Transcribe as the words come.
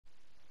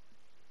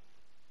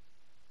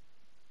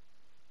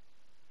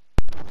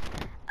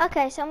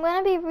Okay, so I'm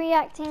going to be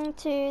reacting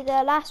to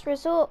the Last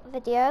Resort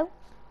video,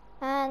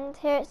 and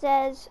here it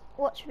says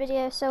watch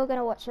video, so we're going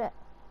to watch it.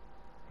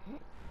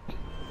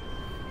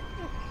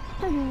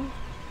 Oh,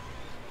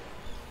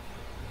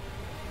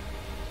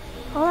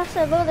 that's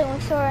the building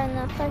we saw in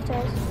the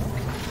photos.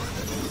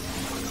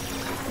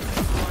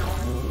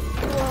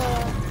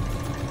 Whoa.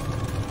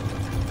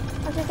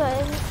 I just thought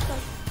it looks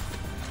like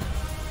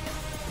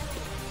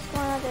it's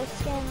one of those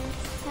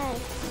skins'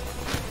 heads.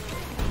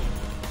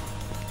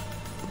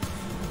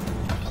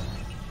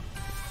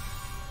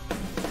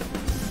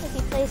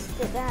 Placed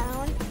it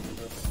down.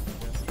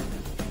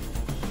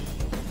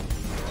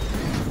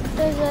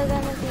 Those are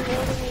going to be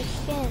all the new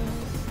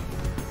skins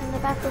in the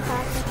battle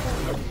pass, I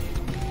think.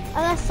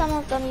 Unless some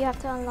of them you have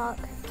to unlock.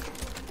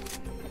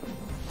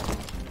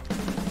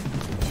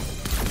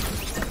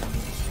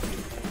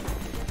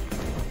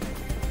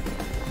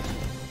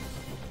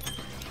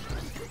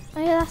 Oh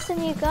yeah, that's a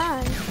new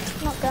gun.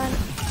 Not gun.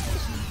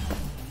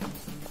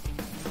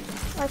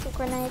 Like a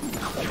grenade.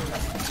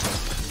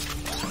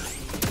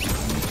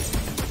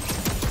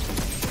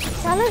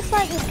 That looks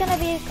like it's going to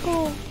be a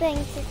cool thing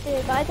to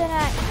do, but I don't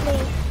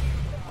actually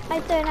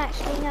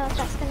know if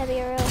that's going to be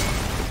a real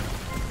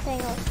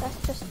thing or if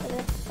that's just for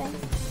this thing.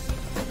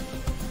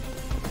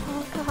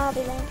 Oh,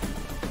 Kahabi Lane.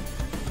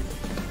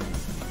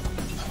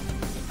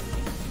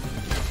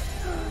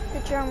 The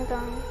drum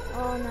gun.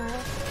 Oh no.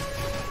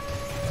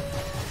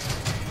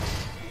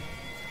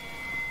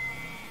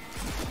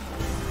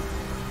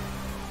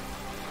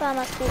 That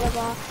must be the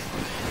boss.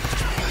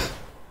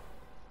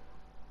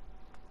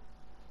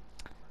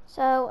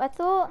 So I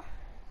thought,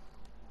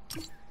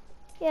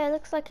 yeah, it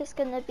looks like it's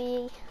going to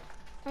be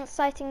an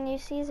exciting new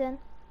season.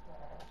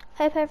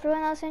 Hope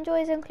everyone else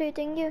enjoys,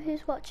 including you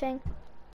who's watching.